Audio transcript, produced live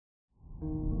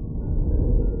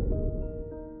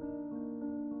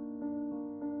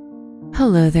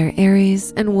Hello there,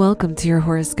 Aries, and welcome to your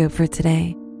horoscope for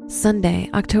today, Sunday,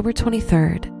 October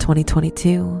 23rd,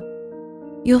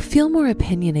 2022. You'll feel more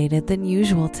opinionated than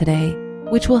usual today,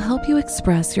 which will help you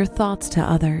express your thoughts to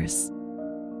others.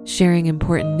 Sharing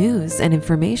important news and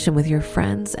information with your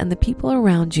friends and the people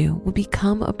around you will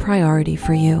become a priority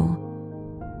for you.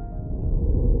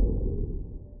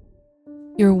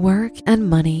 Your work and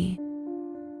money.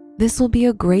 This will be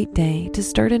a great day to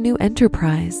start a new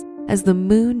enterprise, as the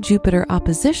Moon-Jupiter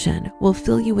opposition will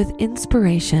fill you with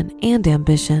inspiration and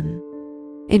ambition.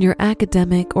 In your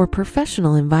academic or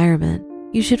professional environment,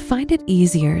 you should find it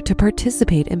easier to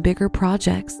participate in bigger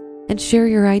projects and share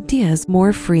your ideas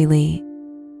more freely.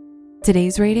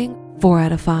 Today's rating, 4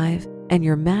 out of 5, and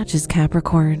your match is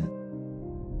Capricorn.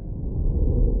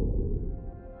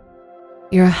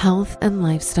 Your health and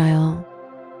lifestyle.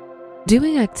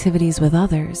 Doing activities with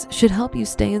others should help you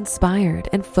stay inspired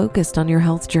and focused on your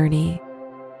health journey.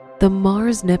 The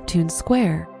Mars-Neptune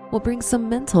square will bring some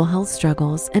mental health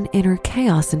struggles and inner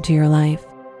chaos into your life,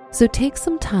 so take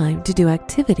some time to do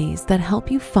activities that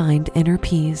help you find inner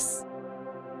peace.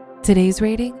 Today's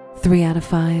rating, 3 out of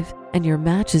 5, and your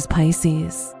match is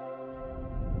Pisces.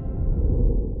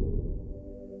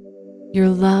 Your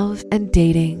love and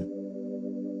dating.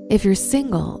 If you're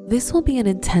single, this will be an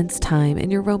intense time in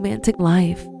your romantic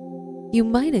life. You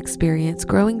might experience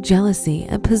growing jealousy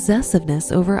and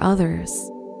possessiveness over others.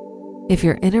 If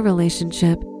you're in a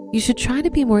relationship, you should try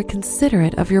to be more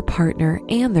considerate of your partner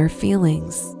and their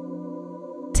feelings.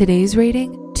 Today's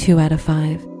rating, 2 out of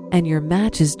 5, and your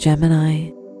match is Gemini.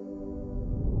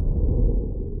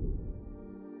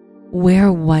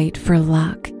 Wear white for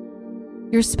luck.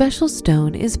 Your special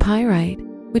stone is pyrite,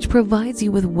 which provides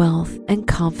you with wealth and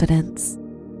confidence.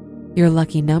 Your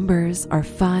lucky numbers are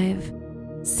 5,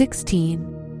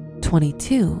 16,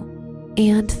 22,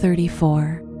 and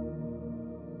 34.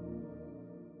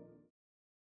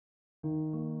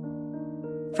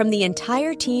 From the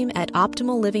entire team at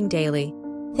Optimal Living Daily,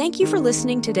 thank you for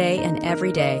listening today and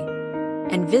every day.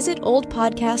 And visit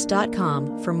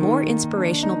oldpodcast.com for more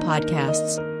inspirational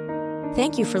podcasts.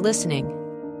 Thank you for listening.